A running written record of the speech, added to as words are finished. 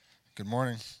Good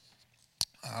morning.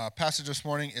 Passage this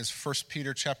morning is 1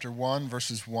 Peter chapter 1,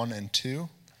 verses 1 and 2.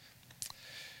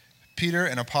 Peter,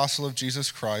 an apostle of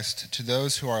Jesus Christ, to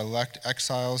those who are elect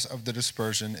exiles of the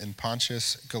dispersion in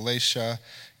Pontus, Galatia,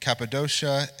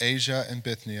 Cappadocia, Asia, and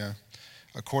Bithynia,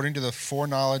 according to the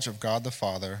foreknowledge of God the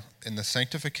Father, in the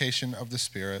sanctification of the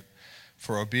Spirit,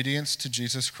 for obedience to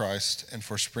Jesus Christ, and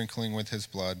for sprinkling with his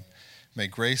blood, may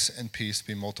grace and peace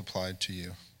be multiplied to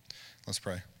you. Let's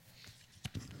pray.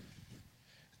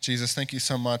 Jesus, thank you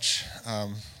so much,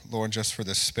 Lord, just for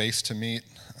this space to meet.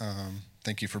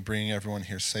 Thank you for bringing everyone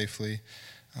here safely.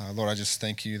 Lord, I just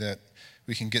thank you that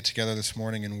we can get together this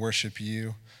morning and worship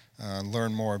you,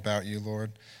 learn more about you,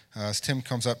 Lord. As Tim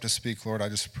comes up to speak, Lord, I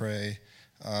just pray,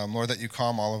 Lord, that you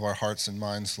calm all of our hearts and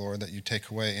minds, Lord, that you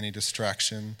take away any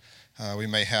distraction we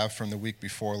may have from the week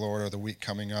before, Lord, or the week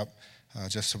coming up,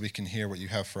 just so we can hear what you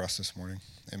have for us this morning.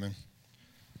 Amen.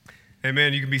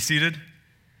 Amen. You can be seated.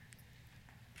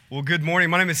 Well, good morning.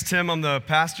 My name is Tim. I'm the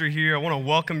pastor here. I want to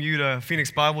welcome you to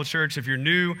Phoenix Bible Church. If you're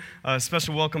new, a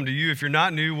special welcome to you. If you're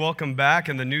not new, welcome back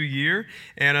in the new year.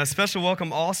 And a special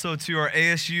welcome also to our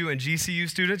ASU and GCU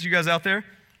students. You guys out there?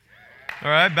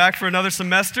 All right, back for another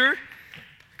semester.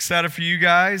 Excited for you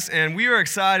guys. And we are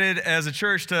excited as a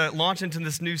church to launch into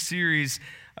this new series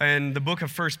in the book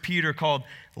of 1 Peter called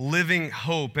Living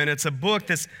Hope. And it's a book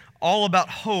that's all about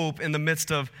hope in the midst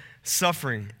of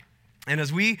suffering. And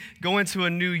as we go into a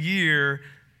new year,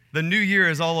 the new year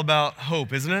is all about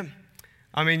hope, isn't it?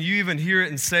 I mean, you even hear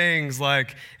it in sayings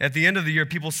like, at the end of the year,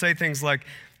 people say things like,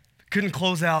 couldn't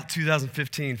close out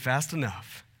 2015 fast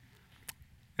enough.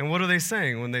 And what are they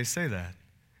saying when they say that?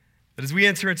 That as we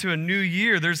enter into a new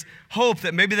year, there's hope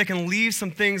that maybe they can leave some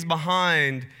things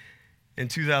behind in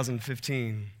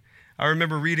 2015. I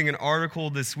remember reading an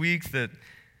article this week that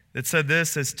said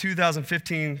this: as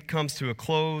 2015 comes to a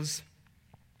close,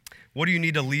 what do you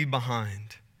need to leave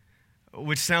behind?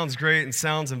 Which sounds great and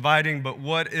sounds inviting, but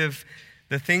what if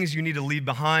the things you need to leave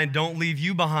behind don't leave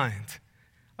you behind?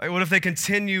 Like, what if they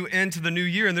continue into the new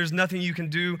year and there's nothing you can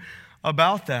do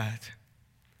about that?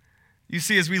 You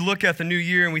see, as we look at the new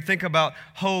year and we think about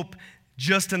hope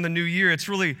just in the new year, it's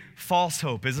really false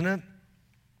hope, isn't it?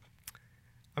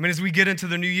 I mean, as we get into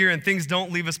the new year and things don't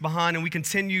leave us behind and we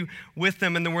continue with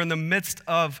them and then we're in the midst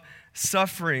of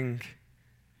suffering,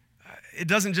 it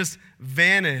doesn't just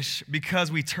vanish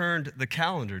because we turned the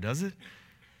calendar, does it?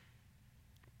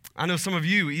 I know some of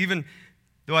you, even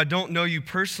though I don't know you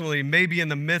personally, may be in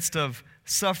the midst of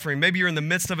suffering. Maybe you're in the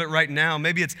midst of it right now.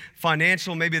 Maybe it's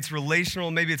financial, maybe it's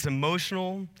relational, maybe it's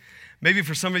emotional. Maybe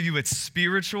for some of you it's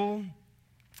spiritual.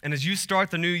 And as you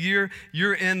start the new year,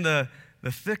 you're in the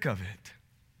thick of it.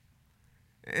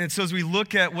 And so as we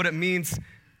look at what it means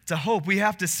to hope, we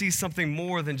have to see something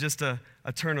more than just a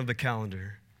turn of the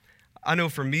calendar. I know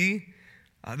for me,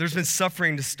 there's been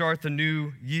suffering to start the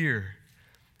new year.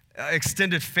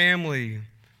 Extended family,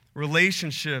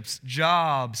 relationships,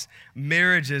 jobs,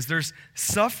 marriages, there's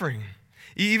suffering.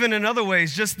 Even in other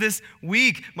ways, just this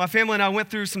week, my family and I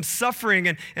went through some suffering,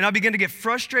 and I began to get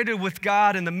frustrated with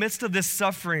God in the midst of this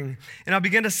suffering. And I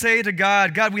began to say to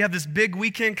God, we have this big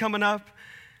weekend coming up.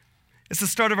 It's the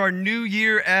start of our new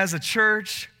year as a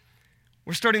church.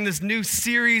 We're starting this new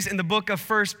series in the book of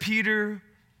 1 Peter.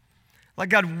 Like,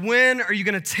 God, when are you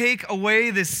going to take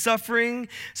away this suffering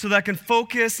so that I can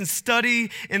focus and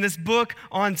study in this book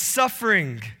on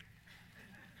suffering?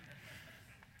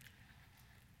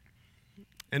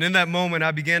 And in that moment,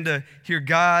 I began to hear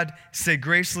God say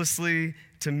graciously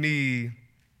to me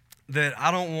that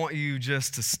I don't want you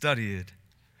just to study it,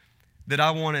 that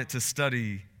I want it to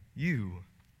study you.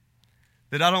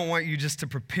 That I don't want you just to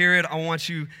prepare it, I want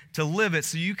you to live it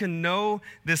so you can know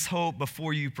this hope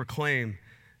before you proclaim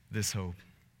this hope.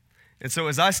 And so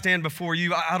as I stand before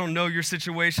you, I don't know your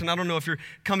situation. I don't know if you're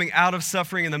coming out of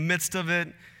suffering in the midst of it,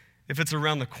 if it's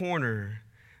around the corner.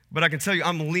 But I can tell you,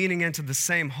 I'm leaning into the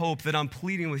same hope that I'm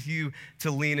pleading with you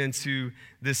to lean into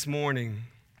this morning.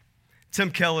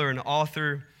 Tim Keller, an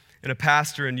author and a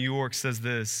pastor in New York, says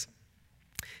this.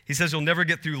 He says, you'll never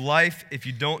get through life if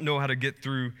you don't know how to get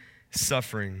through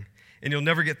suffering. And you'll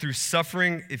never get through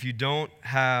suffering if you don't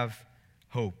have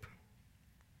hope.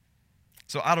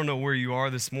 So I don't know where you are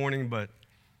this morning, but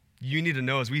you need to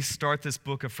know as we start this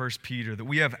book of 1 Peter that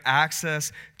we have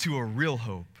access to a real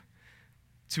hope,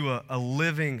 to a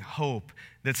living hope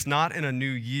that's not in a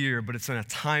new year, but it's in a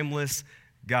timeless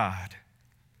God.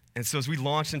 And so as we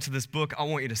launch into this book, I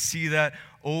want you to see that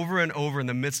over and over in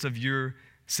the midst of your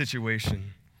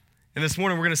situation. And this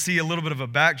morning we're going to see a little bit of a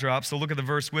backdrop, so look at the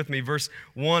verse with me. Verse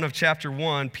 1 of chapter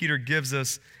 1, Peter gives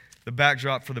us the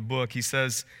backdrop for the book. He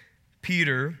says,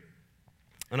 Peter,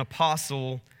 an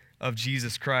apostle of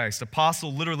Jesus Christ.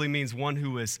 Apostle literally means one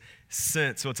who is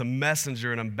sent. So it's a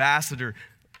messenger, an ambassador.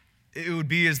 It would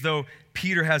be as though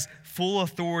Peter has full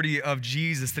authority of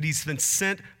Jesus, that he's been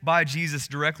sent by Jesus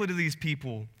directly to these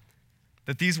people,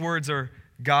 that these words are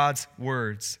God's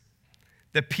words.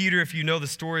 That Peter, if you know the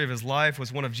story of his life,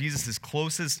 was one of Jesus'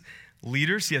 closest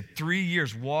leaders. He had 3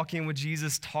 years walking with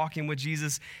Jesus, talking with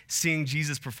Jesus, seeing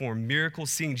Jesus perform miracles,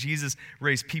 seeing Jesus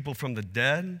raise people from the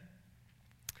dead.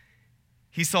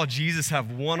 He saw Jesus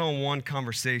have one-on-one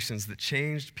conversations that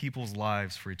changed people's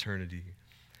lives for eternity.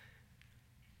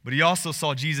 But he also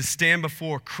saw Jesus stand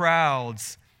before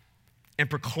crowds and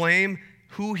proclaim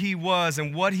who he was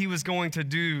and what he was going to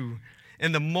do.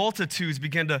 And the multitudes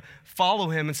began to follow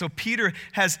him. And so Peter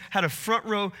has had a front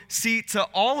row seat to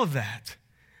all of that.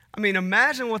 I mean,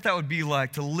 imagine what that would be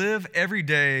like to live every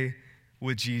day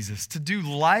with Jesus, to do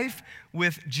life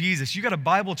with Jesus. You got a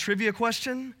Bible trivia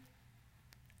question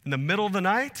in the middle of the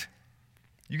night?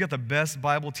 You got the best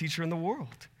Bible teacher in the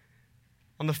world.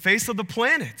 On the face of the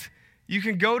planet, you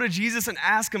can go to Jesus and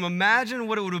ask him. Imagine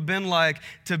what it would have been like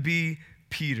to be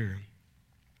Peter.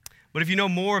 But if you know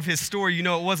more of his story, you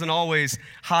know it wasn't always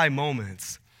high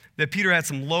moments, that Peter had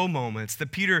some low moments,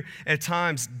 that Peter at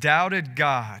times doubted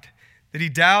God, that he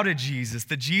doubted Jesus,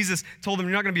 that Jesus told him,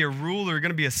 you're not going to be a ruler, you're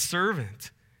going to be a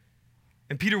servant.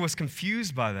 And Peter was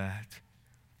confused by that.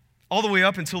 All the way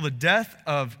up until the death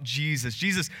of Jesus.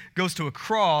 Jesus goes to a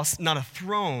cross, not a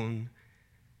throne,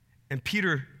 and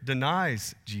Peter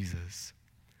denies Jesus.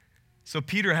 So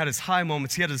Peter had his high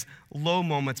moments, he had his low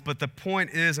moments, but the point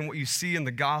is, and what you see in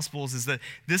the Gospels, is that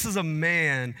this is a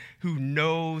man who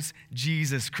knows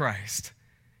Jesus Christ.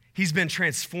 He's been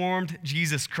transformed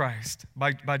Jesus Christ,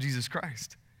 by Jesus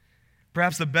Christ.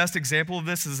 Perhaps the best example of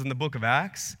this is in the book of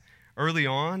Acts. Early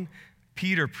on,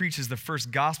 Peter preaches the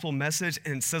first gospel message,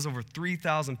 and it says over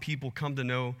 3,000 people come to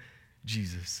know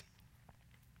Jesus.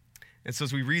 And so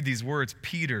as we read these words,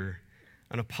 Peter,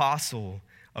 an apostle,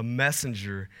 a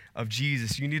messenger of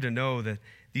Jesus, you need to know that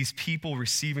these people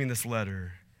receiving this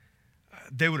letter,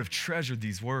 they would have treasured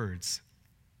these words.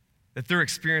 That they're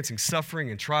experiencing suffering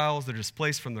and trials, they're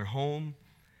displaced from their home.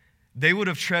 They would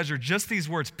have treasured just these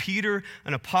words, Peter,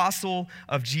 an apostle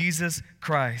of Jesus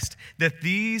Christ, that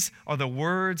these are the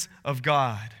words of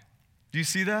God. Do you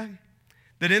see that?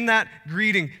 That in that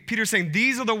greeting, Peter's saying,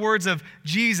 these are the words of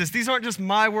Jesus. These aren't just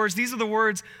my words, these are the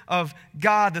words of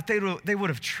God, that they would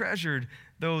have treasured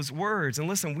those words. And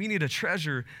listen, we need to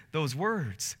treasure those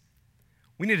words.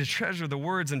 We need to treasure the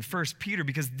words in 1 Peter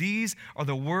because these are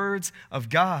the words of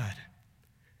God.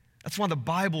 That's why the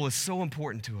Bible is so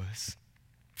important to us.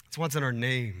 That's why it's in our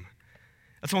name.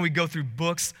 That's why we go through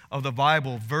books of the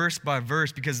Bible, verse by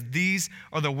verse, because these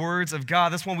are the words of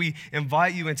God. That's why we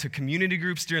invite you into community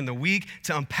groups during the week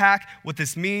to unpack what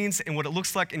this means and what it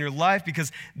looks like in your life,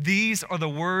 because these are the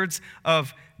words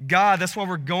of God. That's why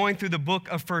we're going through the book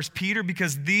of 1 Peter,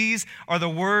 because these are the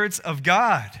words of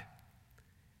God.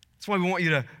 That's why we want you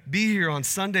to be here on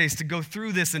Sundays to go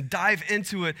through this and dive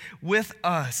into it with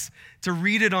us, to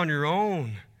read it on your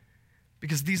own,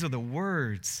 because these are the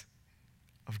words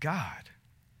of God.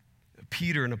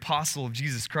 Peter, an apostle of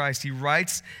Jesus Christ, he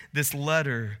writes this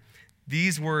letter,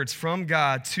 these words from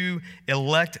God to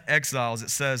elect exiles, it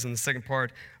says in the second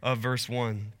part of verse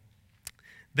 1.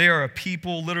 They are a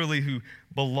people literally who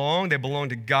belong. They belong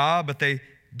to God, but they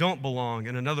don't belong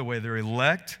in another way. They're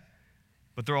elect,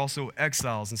 but they're also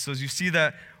exiles. And so as you see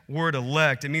that word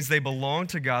elect, it means they belong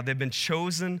to God. They've been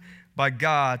chosen by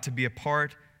God to be a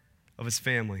part of his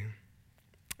family.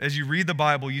 As you read the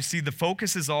Bible, you see the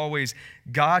focus is always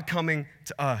God coming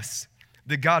to us,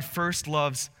 that God first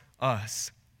loves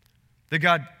us, that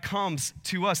God comes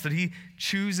to us, that he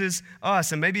chooses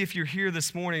us. And maybe if you're here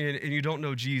this morning and you don't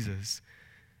know Jesus,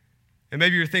 and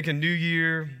maybe you're thinking New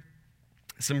Year,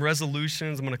 some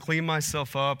resolutions, I'm going to clean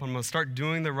myself up, I'm going to start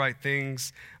doing the right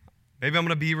things, maybe I'm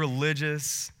going to be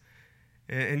religious,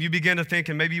 and you begin to think,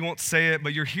 and maybe you won't say it,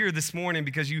 but you're here this morning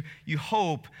because you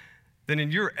hope that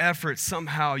in your efforts,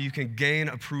 somehow you can gain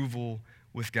approval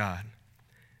with God.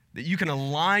 That you can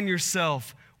align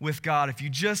yourself with God if you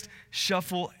just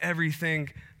shuffle everything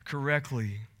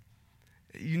correctly.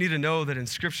 You need to know that in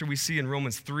Scripture we see in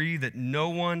Romans 3 that no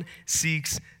one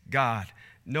seeks God.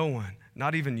 No one,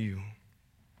 not even you.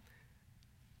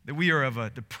 That we are of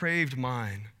a depraved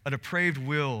mind, a depraved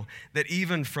will, that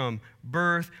even from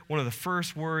birth, one of the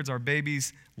first words our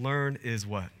babies learn is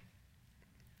what?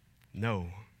 No.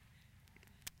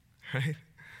 Right?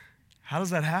 How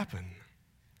does that happen?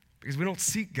 Because we don't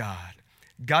seek God.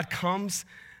 God comes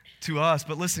to us,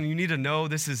 but listen, you need to know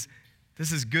this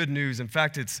is good news. In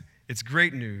fact, it's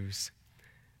great news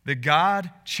that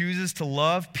God chooses to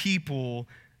love people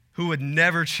who would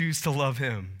never choose to love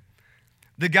him.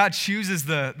 That God chooses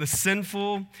the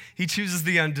sinful, he chooses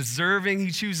the undeserving,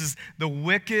 he chooses the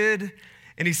wicked,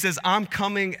 and he says, I'm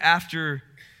coming after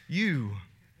you.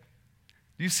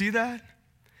 Do you see that?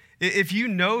 If you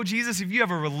know Jesus, if you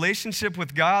have a relationship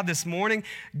with God this morning,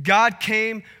 God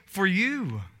came for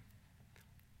you.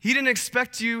 He didn't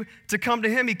expect you to come to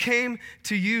him. He came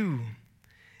to you.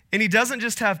 And he doesn't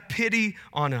just have pity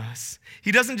on us.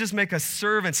 He doesn't just make us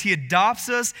servants. He adopts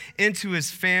us into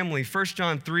his family. 1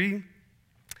 John 3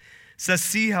 says,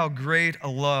 see how great a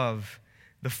love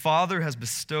the Father has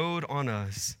bestowed on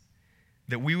us,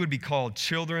 that we would be called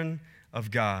children of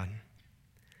God.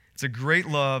 It's a great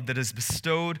love that is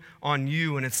bestowed on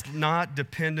you, and it's not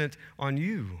dependent on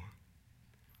you.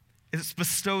 It's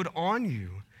bestowed on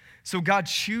you. So God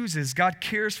chooses, God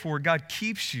cares for, God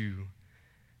keeps you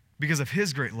because of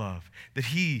his great love that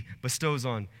he bestows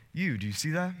on you. Do you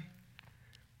see that?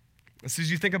 As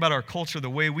you think about our culture, the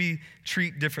way we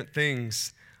treat different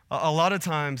things, a lot of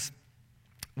times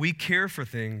we care for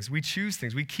things, we choose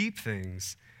things, we keep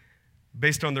things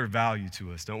based on their value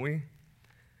to us, don't we?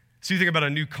 So you think about a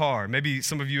new car. Maybe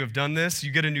some of you have done this.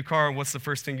 You get a new car, and what's the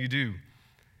first thing you do?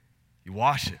 You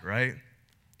wash it, right?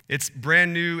 It's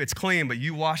brand new, it's clean, but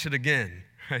you wash it again,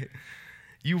 right?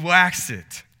 You wax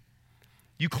it.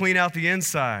 You clean out the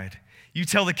inside. You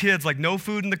tell the kids, like, no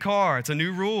food in the car. It's a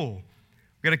new rule.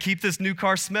 We got to keep this new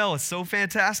car smell. It's so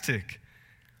fantastic.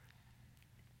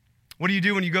 What do you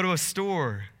do when you go to a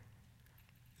store?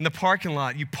 In the parking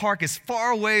lot, you park as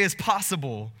far away as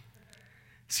possible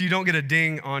so you don't get a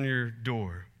ding on your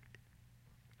door.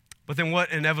 But then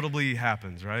what inevitably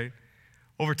happens, right?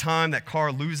 Over time, that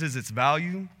car loses its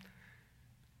value.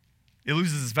 It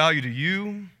loses its value to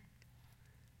you.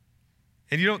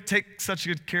 And you don't take such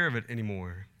good care of it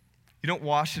anymore. You don't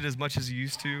wash it as much as you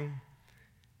used to.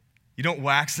 You don't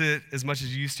wax it as much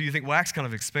as you used to. You think wax kind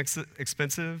of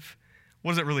expensive.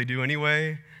 What does it really do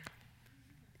anyway?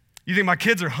 You think my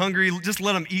kids are hungry, just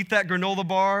let them eat that granola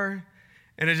bar,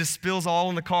 and it just spills all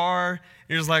in the car. And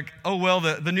you're just like, oh, well,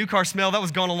 the new car smell, that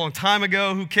was gone a long time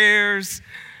ago. Who cares?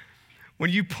 When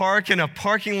you park in a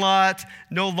parking lot,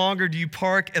 no longer do you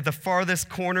park at the farthest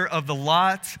corner of the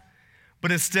lot,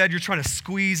 but instead you're trying to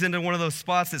squeeze into one of those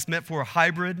spots that's meant for a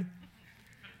hybrid.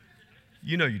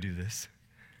 You know you do this.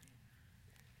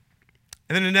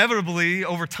 And then inevitably,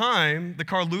 over time, the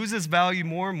car loses value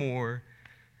more and more,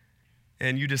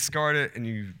 and you discard it and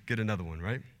you get another one,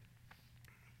 right?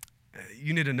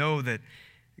 You need to know that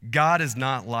God is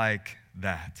not like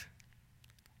that.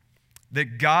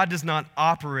 That God does not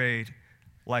operate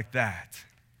like that.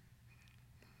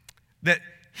 That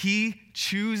he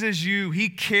chooses you. He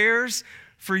cares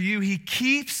for you. He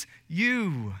keeps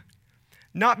you.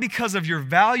 Not because of your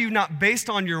value, not based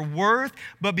on your worth,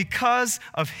 but because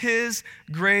of his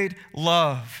great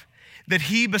love that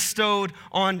he bestowed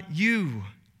on you.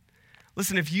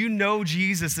 Listen, if you know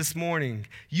Jesus this morning,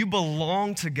 you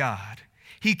belong to God.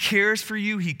 He cares for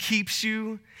you, he keeps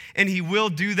you, and he will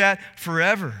do that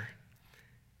forever.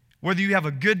 Whether you have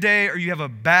a good day or you have a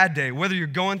bad day, whether you're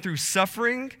going through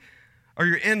suffering or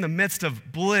you're in the midst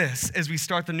of bliss as we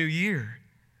start the new year.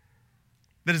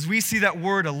 That as we see that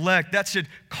word elect, that should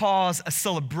cause a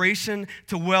celebration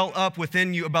to well up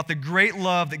within you about the great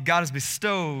love that God has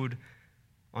bestowed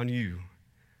on you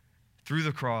through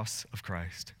the cross of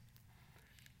Christ.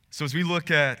 So as we look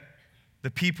at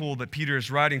the people that Peter is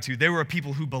writing to, they were a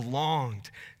people who belonged.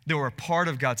 They were a part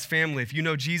of God's family. If you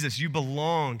know Jesus, you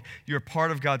belong. You're a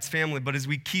part of God's family. But as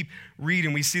we keep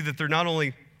reading, we see that they're not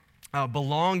only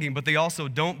belonging, but they also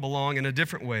don't belong in a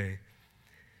different way.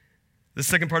 The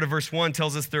second part of verse 1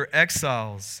 tells us they're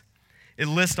exiles. It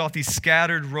lists off these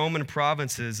scattered Roman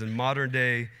provinces in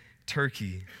modern-day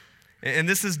Turkey. And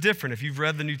this is different. If you've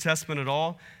read the New Testament at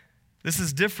all, this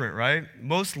is different, right?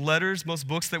 Most letters, most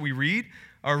books that we read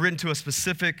are written to a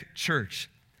specific church.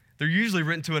 They're usually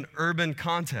written to an urban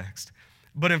context.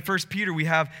 But in 1 Peter, we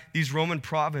have these Roman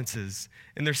provinces,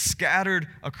 and they're scattered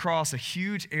across a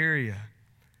huge area.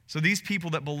 So these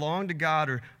people that belong to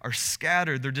God are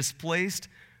scattered. They're displaced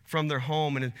from their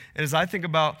home. And as I think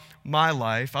about my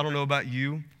life, I don't know about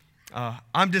you,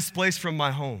 I'm displaced from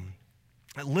my home,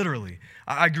 literally.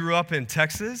 I grew up in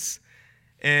Texas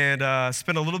and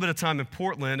spent a little bit of time in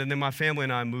Portland, and then my family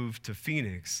and I moved to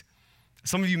Phoenix.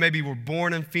 Some of you maybe were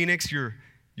born in Phoenix. You're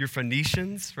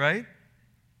Phoenicians, right?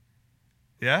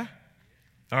 Yeah?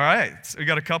 All right. So we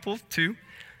got a couple, two.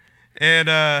 And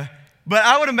but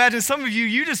I would imagine some of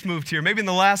you just moved here, maybe in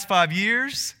the last 5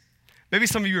 years. Maybe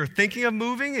some of you are thinking of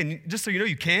moving, and just so you know,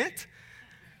 you can't.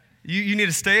 You need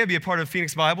to stay and be a part of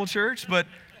Phoenix Bible Church. But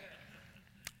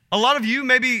A lot of you,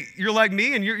 maybe you're like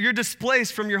me and you're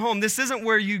displaced from your home. This isn't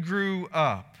where you grew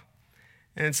up.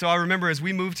 And so I remember as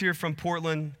we moved here from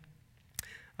Portland,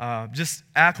 just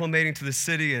acclimating to the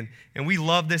city, and we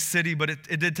love this city, but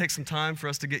it did take some time for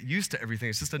us to get used to everything.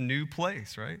 It's just a new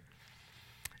place, right?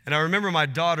 And I remember my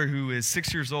daughter, who is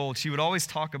 6 years old, she would always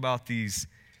talk about these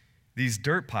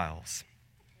dirt piles.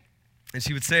 And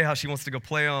she would say how she wants to go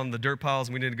play on the dirt piles,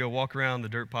 and we need to go walk around the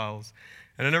dirt piles.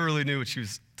 And I never really knew what she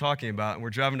was talking about. And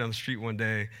we're driving down the street one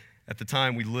day. At the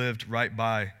time, we lived right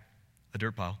by a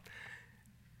dirt pile.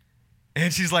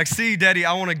 And she's like, see, Daddy,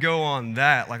 I want to go on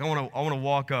that. Like, I want to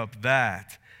walk up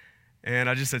that. And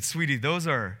I just said, sweetie, those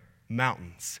are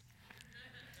mountains.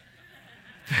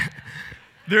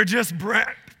 They're just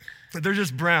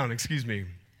brown, excuse me.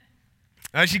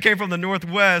 She came from the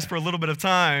Northwest for a little bit of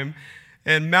time,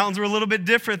 and mountains were a little bit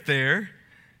different there.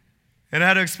 And I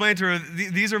had to explain to her,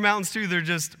 these are mountains too, they're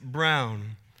just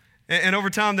brown. And over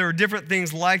time, there were different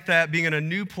things like that, being in a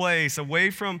new place, away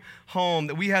from home,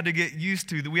 that we had to get used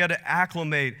to, that we had to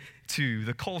acclimate to,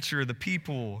 the culture, the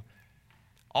people.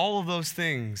 All of those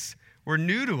things were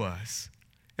new to us.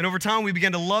 And over time, we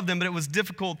began to love them, but it was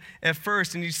difficult at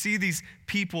first. And you see these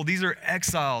people, these are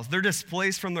exiles. They're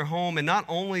displaced from their home. And not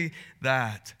only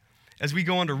that, as we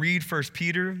go on to read 1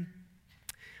 Peter,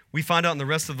 we find out in the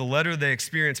rest of the letter they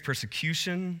experience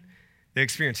persecution, they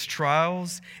experience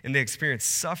trials, and they experience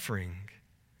suffering.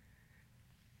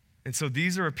 And so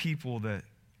these are a people that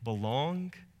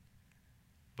belong,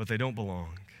 but they don't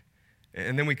belong.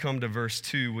 And then we come to verse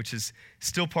 2, which is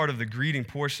still part of the greeting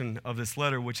portion of this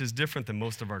letter, which is different than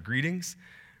most of our greetings,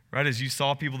 right? As you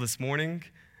saw people this morning,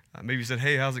 maybe you said,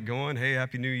 hey, how's it going? Hey,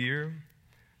 Happy New Year.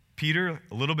 Peter,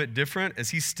 a little bit different. As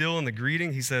he's still in the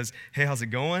greeting, he says, hey, how's it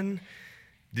going?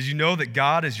 Did you know that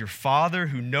God is your Father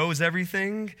who knows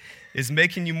everything, is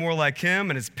making you more like him,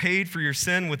 and has paid for your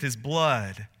sin with his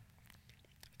blood?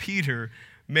 Peter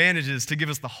manages to give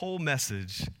us the whole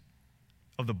message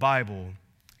of the Bible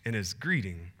in his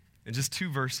greeting in just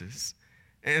 2 verses.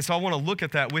 And so I want to look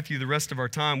at that with you the rest of our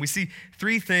time. We see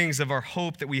 3 things of our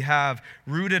hope that we have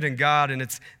rooted in God, and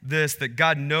it's this, that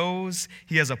God knows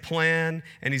he has a plan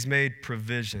and he's made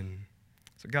provision.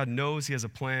 So God knows he has a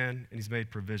plan and he's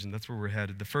made provision. That's where we're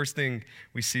headed. The first thing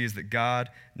we see is that God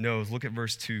knows. Look at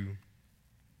verse 2.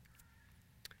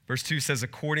 Verse 2 says,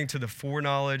 according to the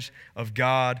foreknowledge of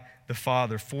God the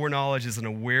Father. Foreknowledge is an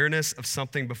awareness of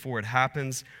something before it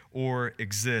happens or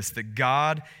exists. That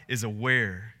God is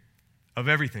aware of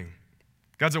everything.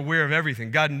 God's aware of everything.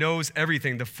 God knows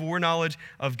everything. The foreknowledge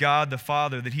of God the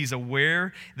Father, that he's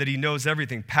aware that he knows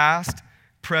everything, past,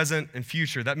 present, and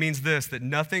future. That means this, that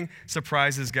nothing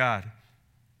surprises God.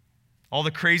 All the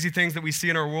crazy things that we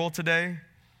see in our world today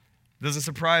doesn't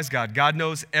surprise God. God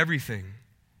knows everything.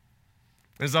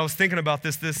 As I was thinking about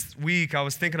this week, I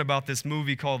was thinking about this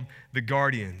movie called The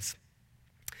Guardians.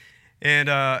 And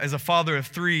as a father of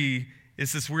 3,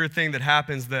 it's this weird thing that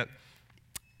happens that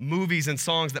movies and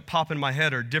songs that pop in my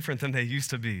head are different than they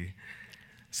used to be.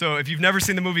 So if you've never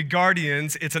seen the movie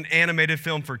Guardians, it's an animated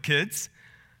film for kids.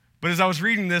 But as I was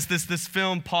reading this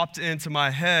film popped into my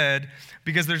head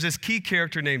because there's this key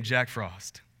character named Jack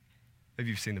Frost. Maybe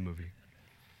you've seen the movie.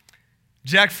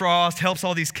 Jack Frost helps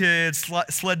all these kids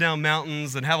sled down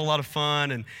mountains and have a lot of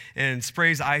fun and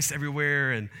sprays ice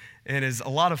everywhere and is a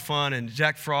lot of fun. And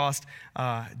Jack Frost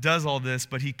does all this,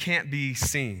 but he can't be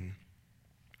seen.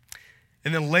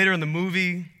 And then later in the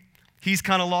movie, he's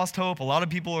kind of lost hope. A lot of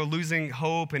people are losing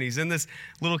hope, and he's in this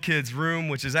little kid's room,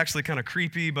 which is actually kind of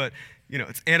creepy, but you know,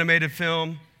 it's animated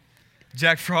film,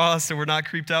 Jack Frost, so we're not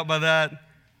creeped out by that.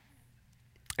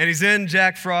 And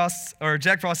Jack Frost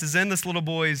is in this little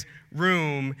boy's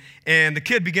room, and the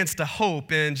kid begins to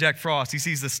hope in Jack Frost. He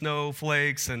sees the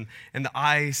snowflakes and the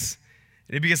ice,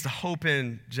 and he begins to hope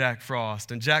in Jack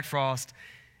Frost. And Jack Frost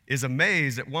is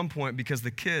amazed at one point because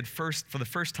the kid, for the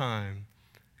first time,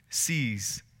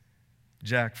 sees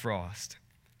Jack Frost.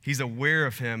 He's aware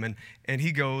of him, and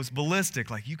he goes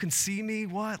ballistic. Like, you can see me?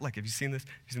 What? Like, have you seen this?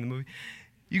 Have you seen the movie?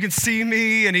 You can see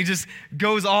me, and he just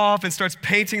goes off and starts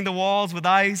painting the walls with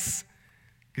ice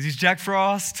because he's Jack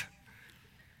Frost.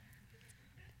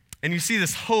 And you see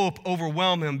this hope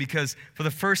overwhelm him because for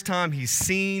the first time he's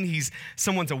seen,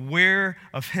 someone's aware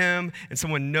of him, and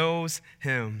someone knows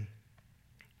him.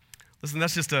 Listen,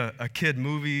 that's just a kid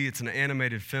movie. It's an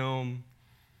animated film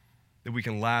that we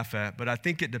can laugh at, but I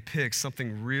think it depicts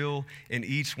something real in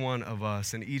each one of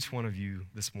us and each one of you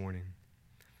this morning.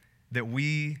 That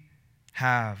we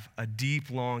have a deep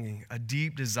longing, a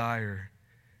deep desire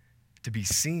to be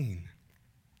seen,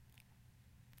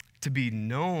 to be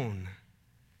known,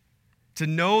 to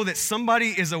know that somebody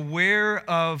is aware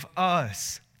of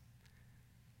us.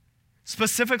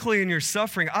 specifically in your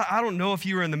suffering. I don't know if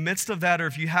you are in the midst of that or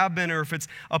if you have been or if it's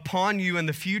upon you in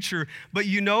the future, but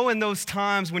you know in those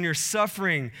times when you're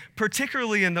suffering,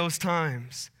 particularly in those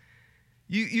times,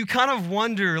 you kind of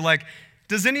wonder, like,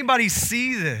 does anybody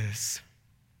see this?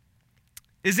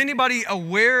 Is anybody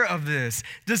aware of this?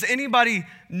 Does anybody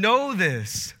know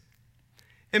this?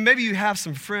 And maybe you have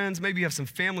some friends, maybe you have some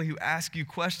family who ask you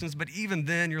questions, but even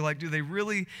then you're like, do they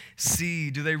really see?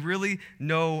 Do they really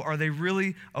know? Are they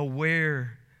really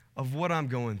aware of what I'm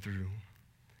going through?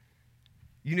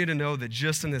 You need to know that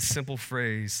just in this simple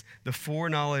phrase, the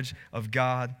foreknowledge of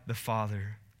God the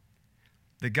Father,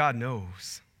 that God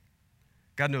knows.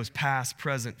 God knows past,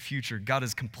 present, future. God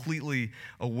is completely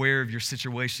aware of your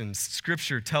situations.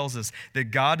 Scripture tells us that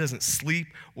God doesn't sleep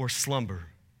or slumber.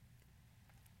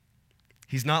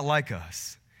 He's not like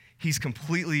us. He's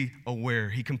completely aware.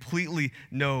 He completely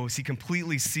knows. He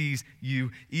completely sees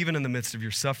you, even in the midst of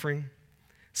your suffering.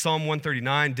 Psalm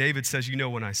 139, David says, you know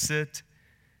when I sit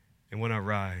and when I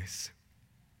rise.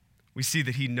 We see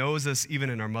that he knows us even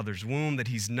in our mother's womb, that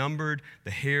he's numbered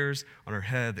the hairs on our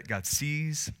head, that God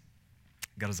sees,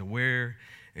 God is aware,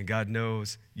 and God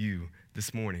knows you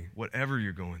this morning, whatever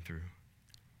you're going through.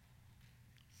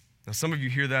 Now, some of you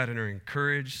hear that and are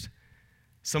encouraged.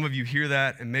 Some of you hear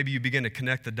that and maybe you begin to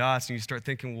connect the dots and you start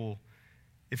thinking, well,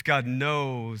 if God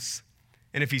knows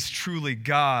and if he's truly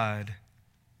God,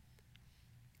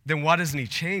 then why doesn't he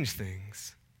change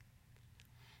things?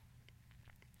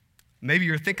 Maybe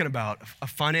you're thinking about a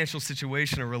financial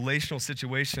situation, a relational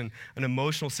situation, an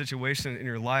emotional situation in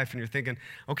your life, and you're thinking,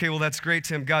 okay, well, that's great,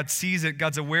 Tim. God sees it.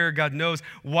 God's aware. God knows.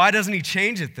 Why doesn't he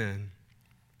change it then?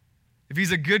 If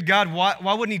he's a good God, why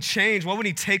wouldn't he change? Why wouldn't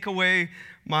he take away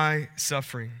my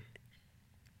suffering?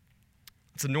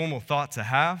 It's a normal thought to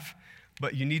have,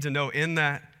 but you need to know in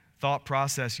that thought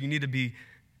process, you need to be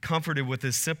comforted with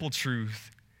this simple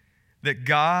truth that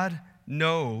God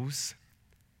knows,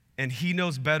 and he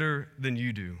knows better than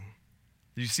you do.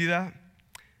 Do you see that?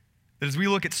 That as we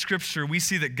look at Scripture, we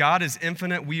see that God is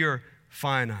infinite, we are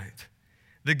finite.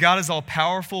 That God is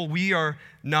all-powerful, we are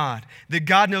not. That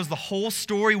God knows the whole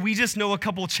story, we just know a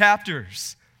couple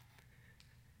chapters.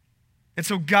 And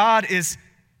so God is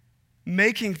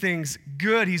making things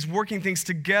good. He's working things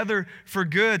together for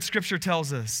good, Scripture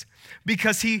tells us,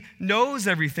 because he knows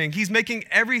everything. He's making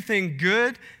everything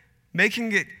good,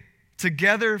 making it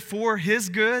together for his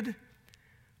good,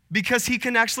 because he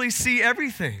can actually see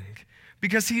everything,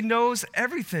 because he knows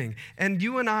everything, and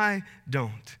you and I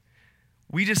don't.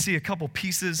 We just see a couple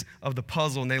pieces of the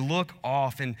puzzle, and they look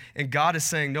off, and God is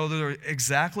saying, no, they're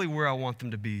exactly where I want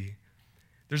them to be.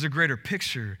 There's a greater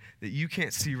picture that you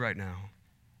can't see right now.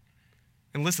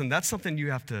 And listen, that's something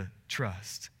you have to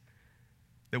trust.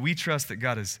 That we trust that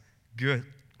God is good,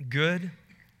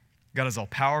 God is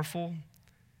all-powerful,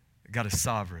 God is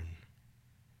sovereign.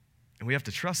 And we have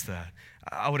to trust that.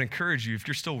 I would encourage you, if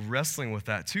you're still wrestling with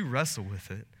that, to wrestle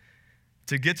with it.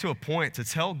 To get to a point to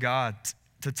tell God,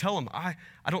 to tell him, I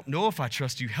don't know if I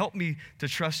trust you. Help me to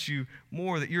trust you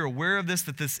more, that you're aware of this,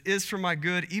 that this is for my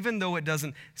good, even though it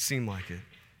doesn't seem like it.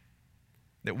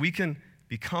 That we can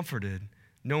be comforted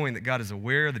knowing that God is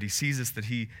aware, that he sees us, that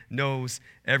he knows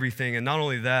everything. And not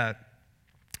only that,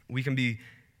 we can be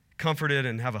comforted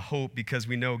and have a hope because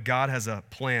we know God has a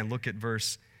plan. Look at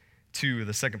verse 2,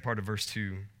 the second part of verse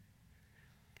 2.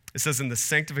 It says, in the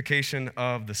sanctification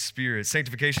of the Spirit.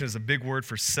 Sanctification is a big word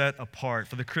for set apart.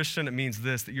 For the Christian, it means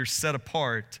this, that you're set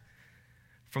apart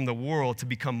from the world to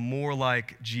become more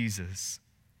like Jesus.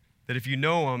 That if you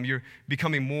know him, you're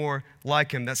becoming more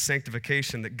like him. That's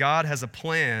sanctification. That God has a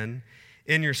plan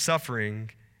in your suffering,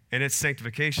 and it's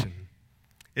sanctification.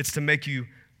 It's to make you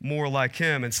more like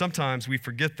him. And sometimes we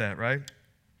forget that, right?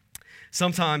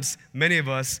 Sometimes many of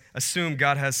us assume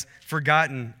God has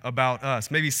forgotten about us.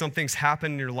 Maybe some things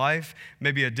happen in your life.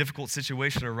 Maybe a difficult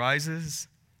situation arises.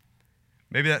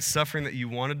 Maybe that suffering that you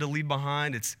wanted to leave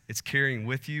behind, it's carrying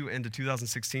with you into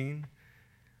 2016.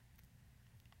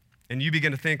 And you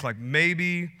begin to think like,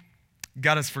 maybe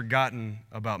God has forgotten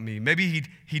about me. Maybe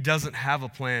he doesn't have a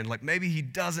plan. Like maybe he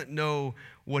doesn't know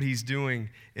what he's doing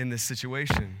in this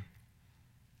situation.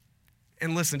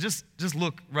 And listen, just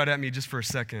look right at me just for a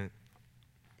second.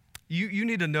 You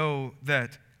need to know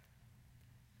that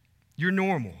you're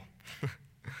normal.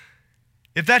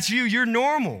 If that's you, you're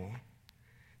normal.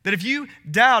 That if you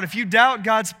doubt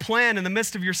God's plan in the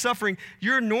midst of your suffering,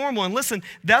 you're normal. And listen,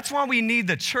 that's why we need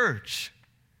the church.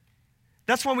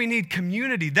 That's why we need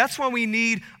community. That's why we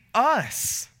need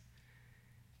us.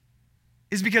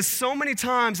 Is because so many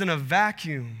times in a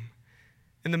vacuum,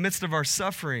 in the midst of our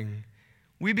suffering,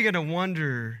 we begin to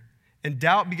wonder and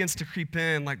doubt begins to creep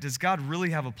in, like, does God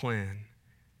really have a plan?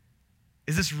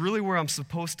 Is this really where I'm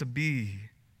supposed to be?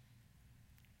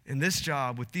 In this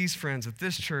job, with these friends, with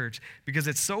this church, because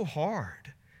it's so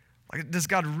hard. Like, does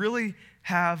God really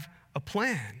have a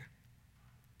plan?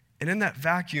 And in that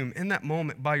vacuum, in that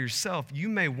moment by yourself, you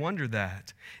may wonder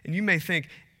that. And you may think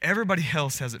everybody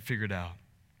else has it figured out.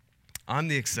 I'm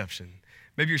the exception.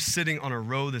 Maybe you're sitting on a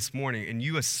row this morning and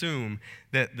you assume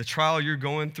that the trial you're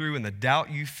going through and the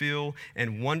doubt you feel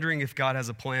and wondering if God has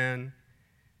a plan,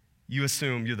 you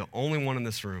assume you're the only one in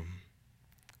this room.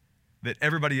 That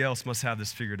everybody else must have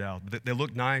this figured out. That they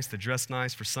look nice, they dress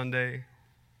nice for Sunday.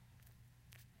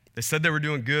 They said they were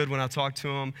doing good when I talked to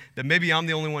them. That maybe I'm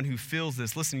the only one who feels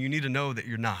this. Listen, you need to know that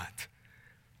you're not.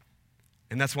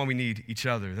 And that's why we need each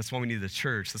other. That's why we need the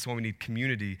church. That's why we need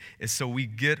community, is so we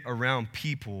get around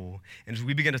people and as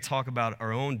we begin to talk about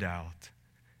our own doubt,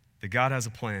 that God has a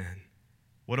plan.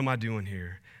 What am I doing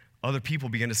here? Other people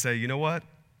begin to say, you know what?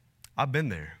 I've been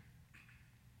there.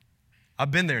 I've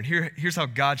been there, and here's how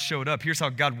God showed up. Here's how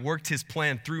God worked his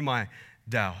plan through my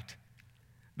doubt.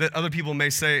 That other people may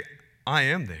say, I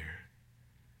am there.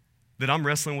 That I'm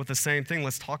wrestling with the same thing.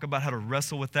 Let's talk about how to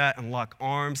wrestle with that and lock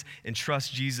arms and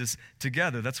trust Jesus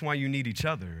together. That's why you need each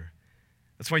other.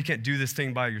 That's why you can't do this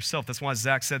thing by yourself. That's why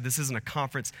Zach said this isn't a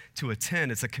conference to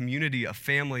attend. It's a community, a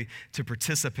family to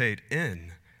participate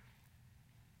in.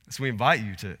 So we invite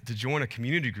you to join a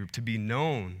community group, to be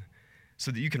known, so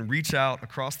that you can reach out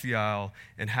across the aisle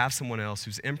and have someone else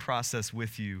who's in process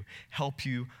with you help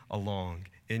you along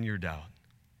in your doubt.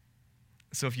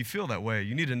 So if you feel that way,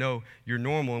 you need to know you're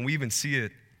normal, and we even see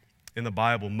it in the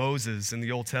Bible. Moses in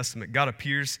the Old Testament, God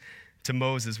appears to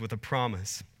Moses with a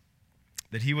promise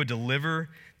that he would deliver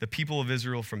the people of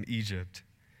Israel from Egypt.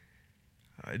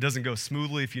 It doesn't go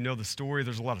smoothly if you know the story.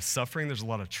 There's a lot of suffering, there's a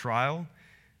lot of trial,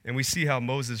 and we see how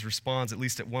Moses responds, at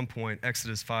least at one point.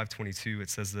 Exodus 5:22, it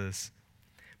says this: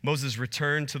 Moses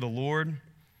returned to the Lord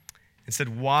and said,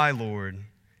 "Why, Lord,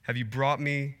 have you brought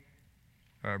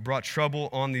trouble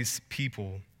on these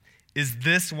people? Is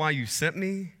this why you sent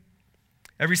me?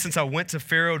 Ever since I went to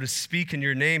Pharaoh to speak in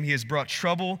your name, he has brought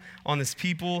trouble on this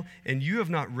people, and you have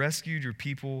not rescued your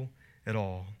people at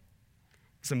all."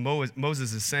 So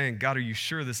Moses is saying, God, are you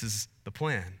sure this is the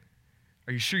plan?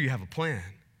 Are you sure you have a plan?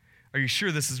 Are you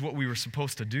sure this is what we were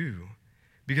supposed to do?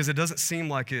 Because it doesn't seem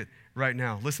like it right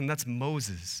now. Listen, that's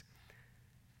Moses,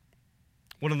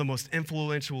 one of the most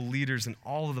influential leaders in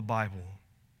all of the Bible.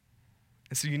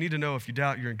 And so you need to know, if you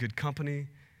doubt, you're in good company.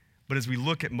 But as we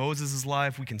look at Moses'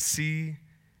 life, we can see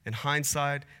in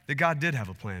hindsight that God did have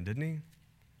a plan, didn't he?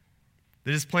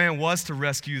 That his plan was to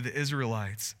rescue the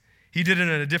Israelites. He did it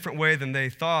in a different way than they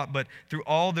thought, but through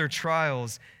all their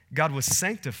trials, God was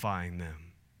sanctifying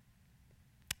them.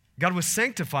 God was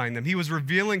sanctifying them. He was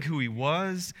revealing who he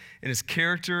was and his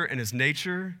character and his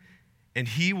nature, and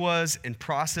he was in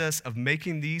process of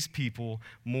making these people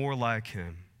more like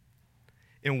him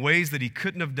in ways that he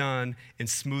couldn't have done in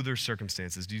smoother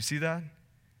circumstances. Do you see that?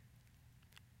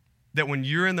 That when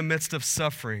you're in the midst of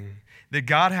suffering, that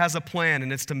God has a plan,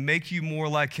 and it's to make you more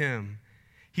like him.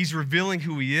 He's revealing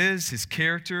who he is, his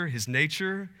character, his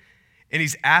nature, and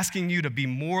he's asking you to be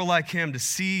more like him, to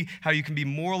see how you can be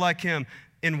more like him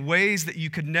in ways that you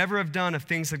could never have done if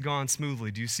things had gone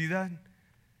smoothly. Do you see that?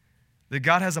 That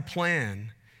God has a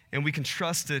plan, and we can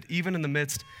trust it even in the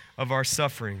midst of our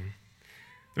suffering.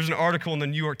 There's an article in the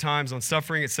New York Times on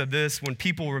suffering. It said this: when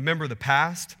people remember the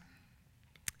past,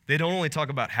 they don't only talk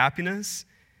about happiness,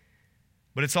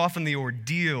 but it's often the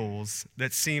ordeals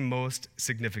that seem most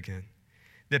significant.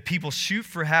 That people shoot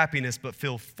for happiness but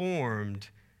feel formed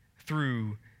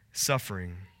through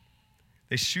suffering.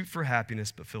 They shoot for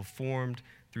happiness but feel formed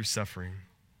through suffering.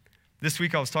 This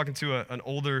week I was talking to an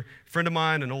older friend of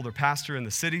mine, an older pastor in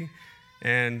the city,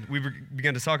 and we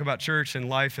began to talk about church and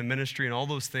life and ministry and all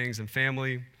those things and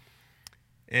family.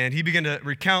 And he began to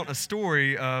recount a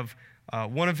story of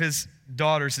one of his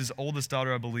daughters, his oldest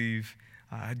daughter, I believe,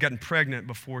 had gotten pregnant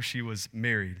before she was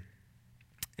married.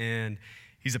 And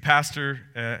he's a pastor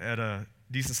at a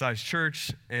decent-sized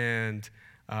church, and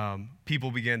people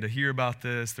began to hear about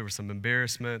this. There was some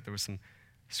embarrassment. There was some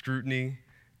scrutiny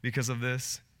because of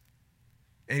this.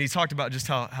 And he talked about just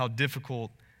how difficult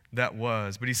that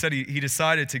was. But he said he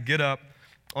decided to get up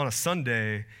on a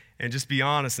Sunday and just be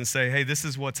honest and say, hey, this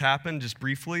is what's happened, just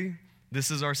briefly.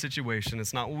 This is our situation.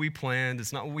 It's not what we planned.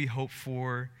 It's not what we hoped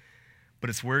for, but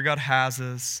it's where God has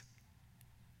us.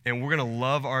 And we're going to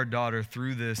love our daughter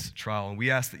through this trial. And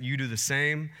we ask that you do the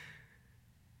same.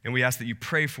 And we ask that you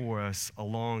pray for us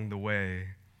along the way.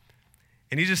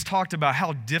 And he just talked about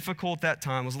how difficult that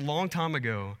time was. A long time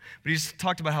ago. But he just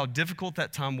talked about how difficult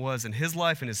that time was in his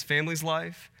life and his family's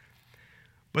life.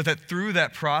 But that through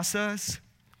that process,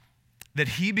 that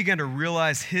he began to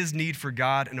realize his need for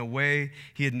God in a way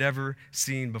he had never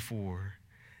seen before.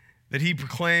 That he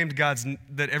proclaimed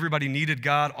that everybody needed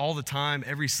God all the time,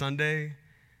 every Sunday,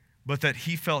 but that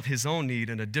he felt his own need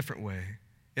in a different way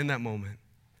in that moment.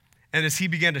 And as he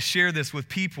began to share this with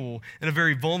people in a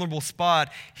very vulnerable spot,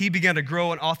 he began to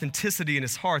grow an authenticity in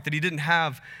his heart that he didn't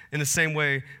have in the same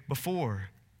way before.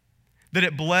 That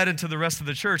it bled into the rest of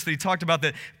the church. That he talked about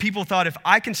that people thought, if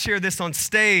I can share this on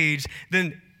stage,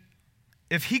 then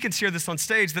if he can share this on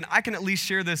stage, then I can at least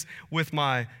share this with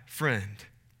my friend.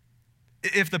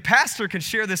 If the pastor can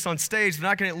share this on stage, then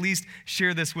I can at least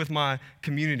share this with my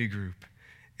community group.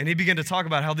 And he began to talk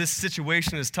about how this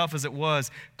situation, as tough as it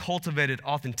was, cultivated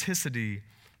authenticity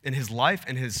in his life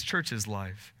and his church's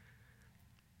life.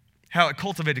 How it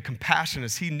cultivated compassion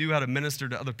as he knew how to minister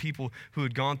to other people who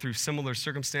had gone through similar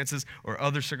circumstances or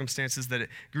other circumstances, that it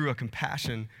grew a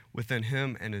compassion within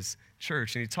him and his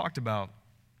church. And he talked about,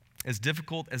 as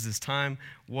difficult as his time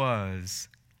was,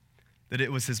 that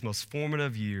it was his most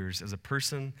formative years as a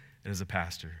person and as a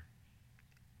pastor.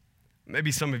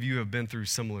 Maybe some of you have been through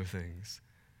similar things,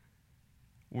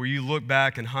 where you look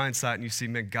back in hindsight and you see,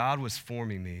 man, God was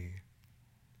forming me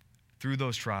through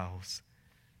those trials,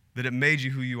 that it made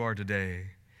you who you are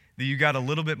today, that you got a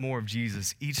little bit more of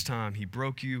Jesus each time he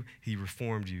broke you, he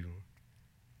reformed you,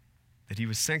 that he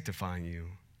was sanctifying you.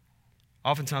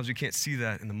 Oftentimes we can't see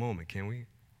that in the moment, can we?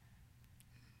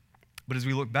 But as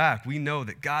we look back, we know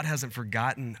that God hasn't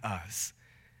forgotten us,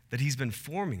 that he's been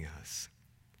forming us.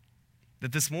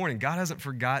 That this morning, God hasn't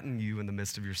forgotten you in the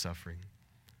midst of your suffering,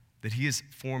 that he is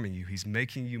forming you. He's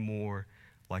making you more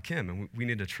like him, and we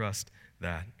need to trust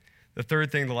that. The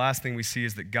third thing, the last thing we see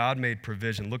is that God made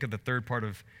provision. Look at the third part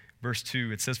of verse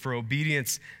 2. It says, for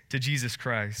obedience to Jesus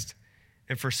Christ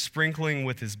and for sprinkling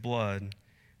with his blood,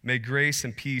 may grace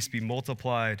and peace be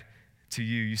multiplied to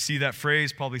you. You see that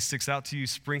phrase probably sticks out to you,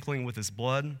 sprinkling with his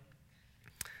blood.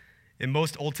 In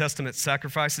most Old Testament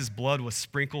sacrifices, blood was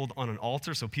sprinkled on an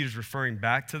altar, so Peter's referring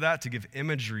back to that to give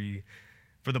imagery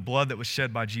for the blood that was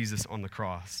shed by Jesus on the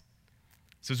cross.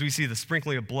 So as we see the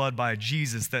sprinkling of blood by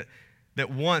Jesus, that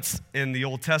once in the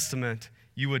Old Testament,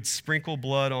 you would sprinkle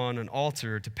blood on an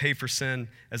altar to pay for sin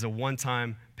as a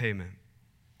one-time payment.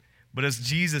 But as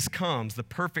Jesus comes, the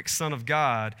perfect Son of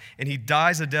God, and he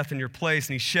dies a death in your place,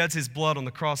 and he sheds his blood on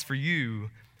the cross for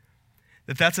you,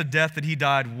 that's a death that he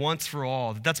died once for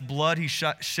all. That's blood he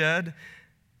shed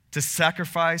to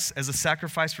sacrifice as a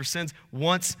sacrifice for sins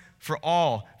once for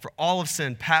all of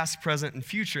sin, past, present, and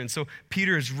future. And so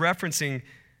Peter is referencing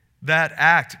that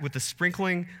act with the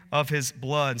sprinkling of his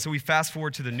blood. And so we fast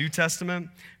forward to the New Testament.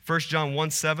 1 John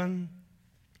 1:7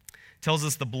 tells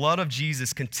us the blood of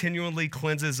Jesus continually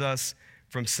cleanses us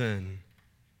from sin.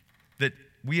 That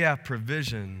we have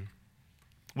provision,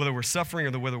 whether we're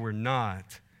suffering or whether we're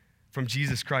not, from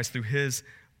Jesus Christ through his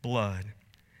blood.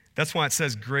 That's why it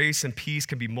says grace and peace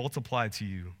can be multiplied to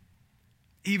you.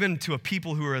 Even to a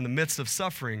people who are in the midst of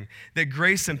suffering, that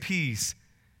grace and peace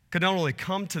could not only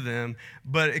come to them,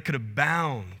 but it could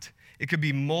abound. It could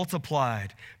be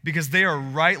multiplied because they are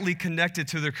rightly connected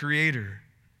to their Creator.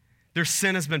 Their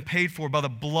sin has been paid for by the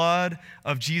blood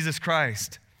of Jesus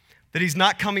Christ. That he's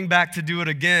not coming back to do it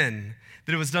again.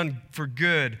 That it was done for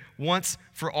good once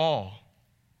for all.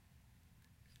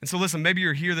 And so listen, maybe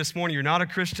you're here this morning, you're not a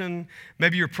Christian.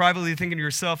 Maybe you're privately thinking to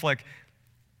yourself like,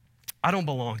 I don't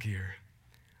belong here.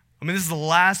 I mean, this is the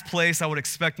last place I would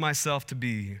expect myself to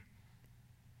be.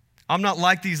 I'm not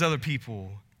like these other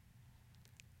people.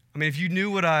 I mean, if you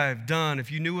knew what I've done,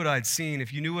 if you knew what I'd seen,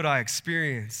 if you knew what I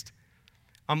experienced,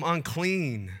 I'm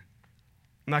unclean.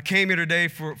 And I came here today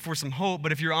for some hope,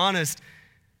 but if you're honest,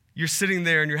 you're sitting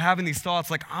there and you're having these thoughts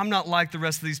like, I'm not like the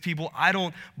rest of these people. I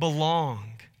don't belong.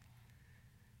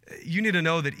 You need to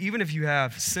know that even if you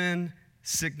have sin,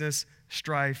 sickness,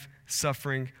 strife,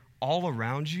 suffering all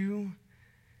around you,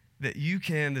 that you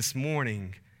can this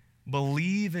morning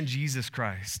believe in Jesus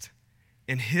Christ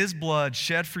and his blood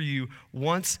shed for you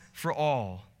once for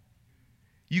all.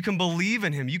 You can believe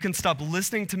in him. You can stop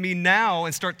listening to me now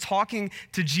and start talking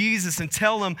to Jesus and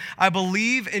tell him, I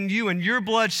believe in you and your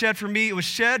blood shed for me. It was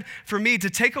shed for me to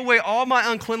take away all my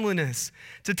uncleanliness,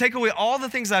 to take away all the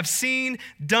things I've seen,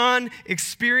 done,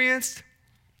 experienced.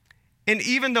 And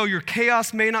even though your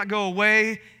chaos may not go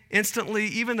away instantly,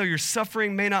 even though your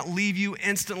suffering may not leave you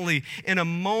instantly, in a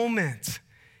moment,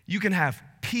 you can have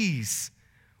peace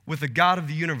with the God of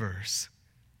the universe.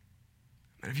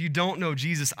 And if you don't know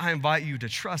Jesus, I invite you to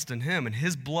trust in him and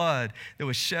his blood that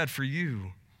was shed for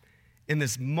you. In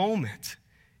this moment,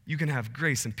 you can have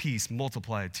grace and peace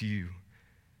multiplied to you.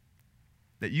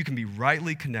 That you can be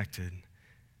rightly connected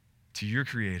to your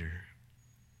Creator.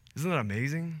 Isn't that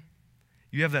amazing?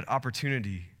 you have that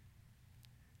opportunity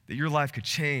that your life could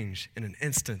change in an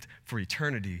instant for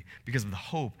eternity because of the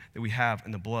hope that we have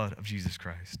in the blood of Jesus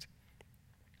Christ.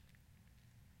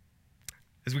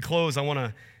 As we close, I want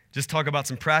to just talk about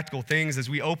some practical things. As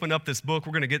we open up this book,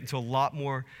 we're going to get into a lot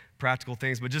more practical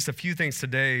things, but just a few things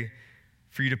today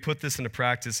for you to put this into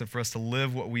practice and for us to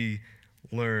live what we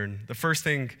learn. The first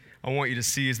thing I want you to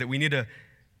see is that we need to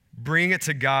bring it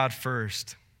to God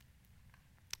first.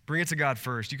 Bring it to God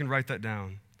first. You can write that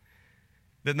down.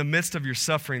 That in the midst of your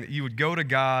suffering, that you would go to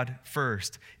God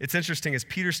first. It's interesting, as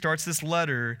Peter starts this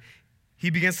letter,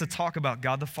 he begins to talk about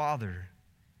God the Father,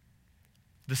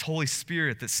 this Holy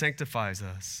Spirit that sanctifies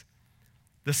us,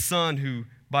 the Son who,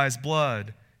 by his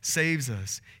blood, saves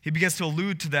us. He begins to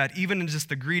allude to that even in just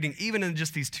the greeting, even in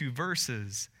just these 2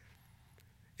 verses.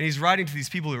 And he's writing to these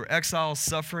people who are exiles,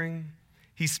 suffering.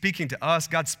 He's speaking to us,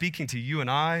 God's speaking to you and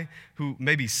I who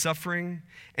may be suffering,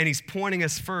 and he's pointing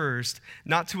us first,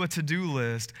 not to a to-do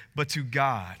list, but to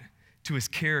God, to his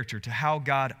character, to how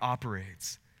God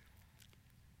operates.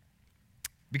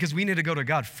 Because we need to go to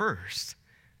God first.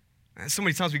 And so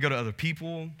many times we go to other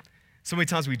people, so many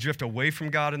times we drift away from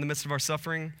God in the midst of our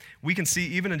suffering. We can see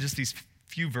even in just these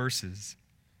few verses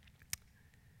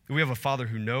that we have a Father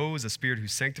who knows, a Spirit who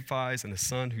sanctifies, and a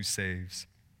Son who saves.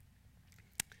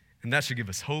 And that should give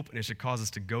us hope, and it should cause us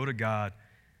to go to God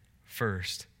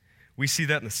first. We see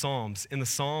that in the Psalms. In the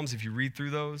Psalms, if you read through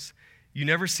those, you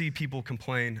never see people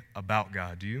complain about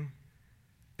God, do you?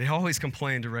 They always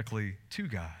complain directly to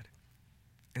God.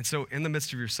 And so in the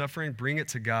midst of your suffering, bring it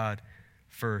to God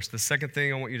first. The second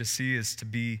thing I want you to see is to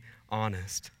be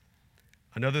honest.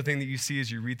 Another thing that you see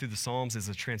as you read through the Psalms is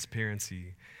a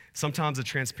transparency. Sometimes a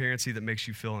transparency that makes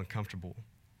you feel uncomfortable.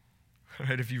 All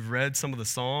right, if you've read some of the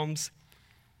Psalms,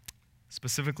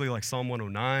 specifically like Psalm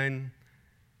 109,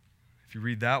 if you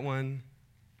read that one,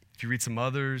 if you read some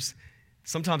others,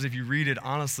 sometimes if you read it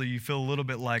honestly, you feel a little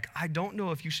bit like, I don't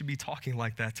know if you should be talking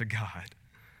like that to God.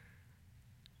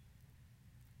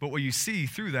 But what you see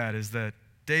through that is that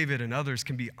David and others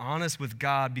can be honest with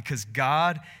God because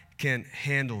God can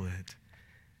handle it,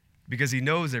 because he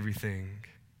knows everything,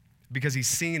 because he's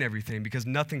seen everything, because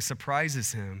nothing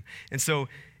surprises him. And so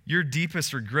your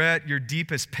deepest regret, your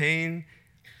deepest pain,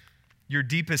 your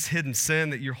deepest hidden sin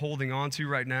that you're holding on to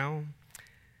right now,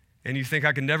 and you think,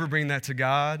 I can never bring that to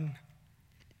God.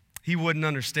 He wouldn't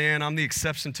understand. I'm the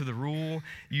exception to the rule.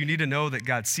 You need to know that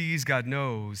God sees, God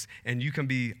knows, and you can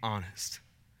be honest.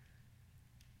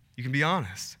 You can be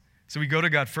honest. So we go to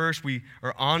God first. We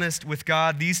are honest with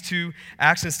God. These 2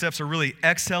 action steps are really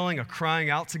exhaling, a crying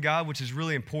out to God, which is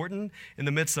really important in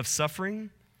the midst of suffering.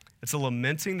 It's a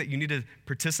lamenting that you need to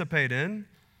participate in.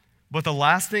 But the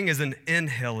last thing is an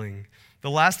inhaling.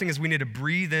 The last thing is we need to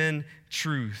breathe in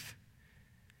truth.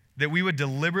 That we would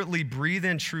deliberately breathe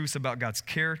in truths about God's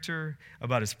character,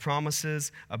 about his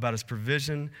promises, about his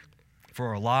provision for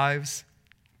our lives.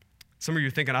 Some of you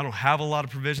are thinking, I don't have a lot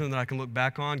of provision that I can look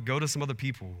back on. Go to some other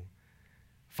people.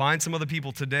 Find some other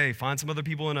people today. Find some other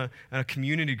people in a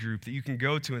community group that you can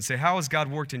go to and say, how has God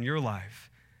worked in your life?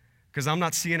 Because I'm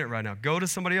not seeing it right now. Go to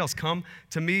somebody else. Come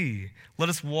to me. Let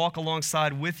us walk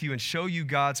alongside with you and show you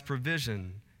God's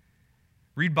provision.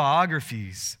 Read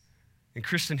biographies in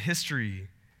Christian history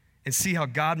and see how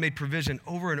God made provision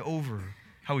over and over,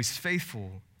 how he's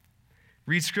faithful.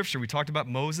 Read Scripture. We talked about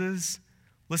Moses.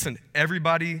 Listen,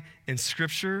 everybody in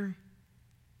Scripture,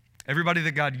 everybody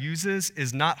that God uses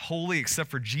is not holy except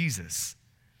for Jesus.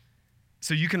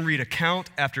 So you can read account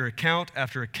after account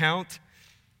after account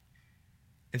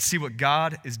and see what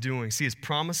God is doing, see his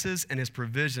promises and his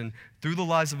provision through the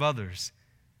lives of others.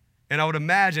 And I would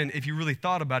imagine if you really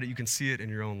thought about it, you can see it in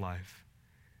your own life.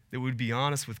 That we would be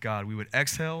honest with God. We would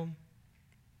exhale,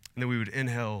 and that we would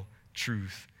inhale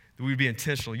truth. That we would be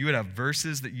intentional. You would have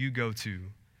verses that you go to.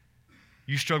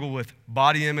 You struggle with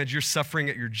body image. You're suffering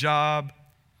at your job.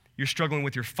 You're struggling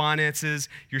with your finances.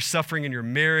 You're suffering in your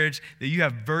marriage. That you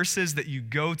have verses that you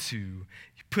go to.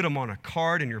 Put them on a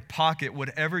card in your pocket,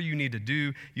 whatever you need to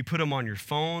do. You put them on your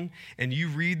phone, and you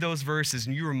read those verses,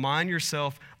 and you remind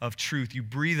yourself of truth. You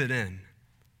breathe it in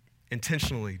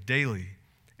intentionally, daily,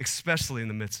 especially in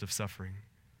the midst of suffering.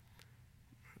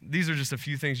 These are just a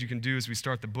few things you can do as we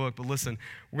start the book, but listen,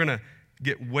 we're going to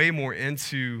get way more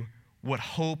into what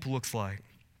hope looks like,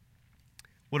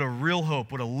 what a real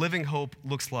hope, what a living hope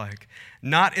looks like,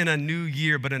 not in a new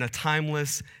year, but in a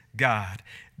timeless God.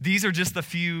 These are just a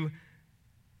few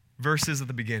verses at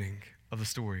the beginning of the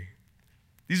story.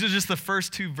 These are just the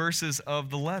first 2 verses of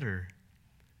the letter.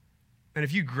 And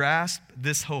if you grasp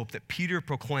this hope that Peter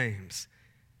proclaims,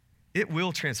 it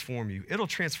will transform you. It'll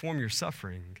transform your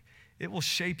suffering. It will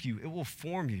shape you. It will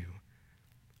form you.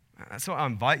 So I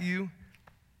invite you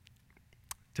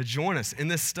to join us in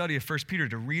this study of 1 Peter,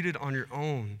 to read it on your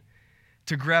own,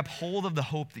 to grab hold of the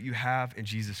hope that you have in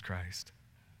Jesus Christ.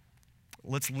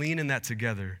 Let's lean in that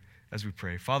together as we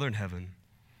pray. Father in heaven,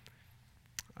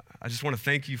 I just want to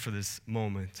thank you for this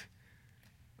moment.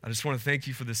 I just want to thank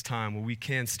you for this time where we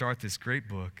can start this great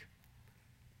book.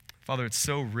 Father, it's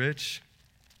so rich.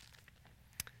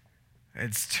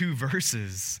 It's 2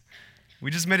 verses.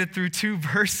 We just made it through 2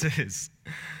 verses.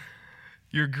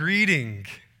 Your greeting,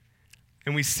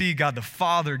 and we see God the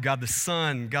Father, God the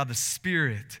Son, God the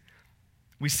Spirit.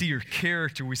 We see your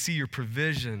character. We see your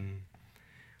provision.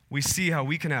 We see how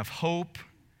we can have hope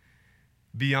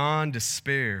beyond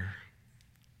despair.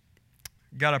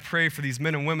 God, I pray for these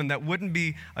men and women that wouldn't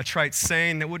be a trite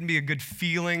saying, that wouldn't be a good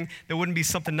feeling, that wouldn't be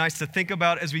something nice to think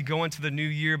about as we go into the new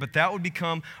year, but that would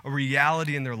become a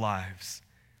reality in their lives.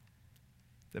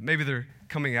 That maybe they're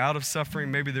coming out of suffering,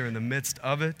 maybe they're in the midst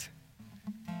of it,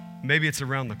 maybe it's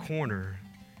around the corner.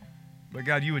 But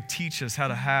God, you would teach us how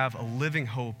to have a living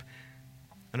hope,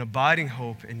 an abiding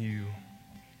hope in you,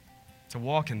 to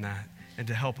walk in that and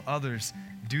to help others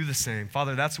do the same.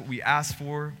 Father, that's what we ask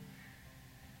for.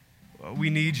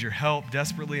 We need your help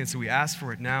desperately, and so we ask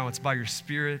for it now. It's by your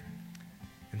Spirit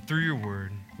and through your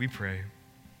word, we pray.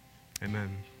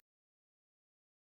 Amen.